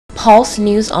Pulse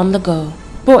News on the Go,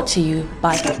 brought to you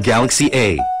by Galaxy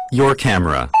A, your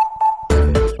camera.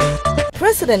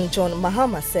 President John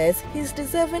Mahama says he is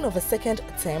deserving of a second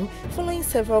term following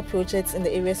several projects in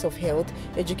the areas of health,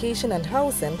 education and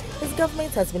housing his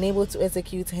government has been able to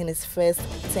execute in his first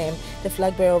term. The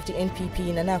flag bearer of the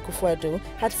NPP, Akufo-Addo,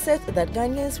 had said that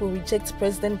Ghanaians will reject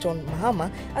President John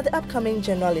Mahama at the upcoming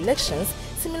general elections,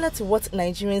 similar to what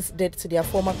Nigerians did to their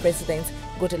former president,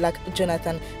 Goodluck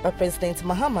Jonathan. But President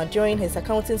Mahama, during his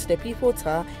accounting to the People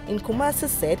Tower in Kumasi,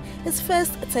 said his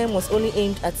first term was only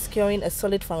aimed at securing a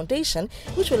solid foundation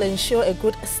which will ensure a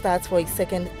good start for his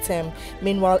second term.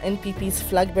 Meanwhile, NPP's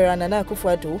flag bearer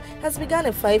Akufo-Addo has begun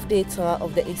a 5-day tour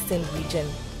of the eastern region.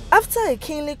 After a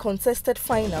keenly contested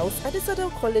finals, Adisadel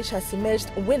College has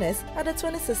emerged winners at the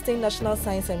 2016 National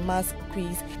Science and Maths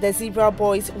Quiz. The Zebra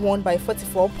Boys won by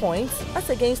 44 points as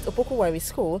against Opoku Ware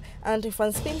School and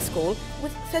Mfantsipim School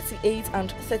with 38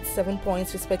 and 37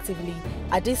 points respectively.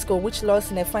 Adisco, which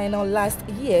lost in the final last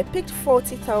year, picked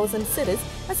 40,000 cedis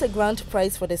as a grand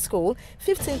prize for the school,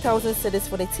 15,000 cedis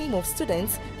for the team of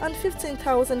students and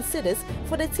 15,000 cedis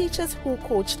for the teachers who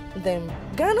coached them.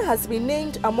 Ghana has been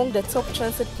named among the top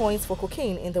transit points for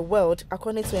cocaine in the world,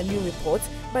 according to a new report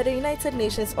by the United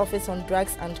Nations Office on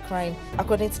Drugs and Crime.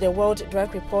 According to the World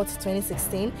Drug Report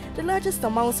 2016, the largest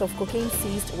amounts of cocaine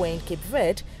seized were in Cape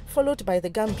Verde, followed by the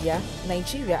Gambia,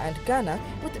 Nigeria and Ghana,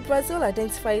 with Brazil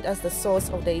identified as the source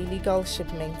of the illegal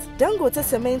shipment. Dangote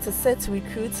Cement is set to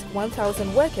recruit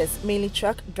 1,000 workers, mainly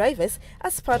truck drivers,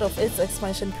 as part of its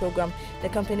expansion program. The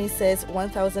company says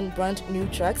 1,000 brand new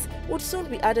trucks would soon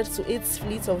be added to its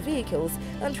fleet of vehicles,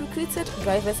 and recruited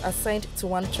drivers assigned to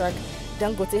one truck.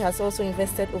 Dangote has also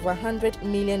invested over $100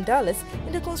 million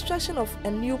in the construction of a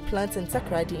new plant in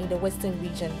Takoradi in the western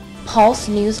region. Pulse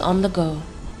News on the Go,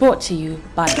 brought to you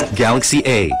by Galaxy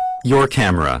A, your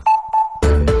camera.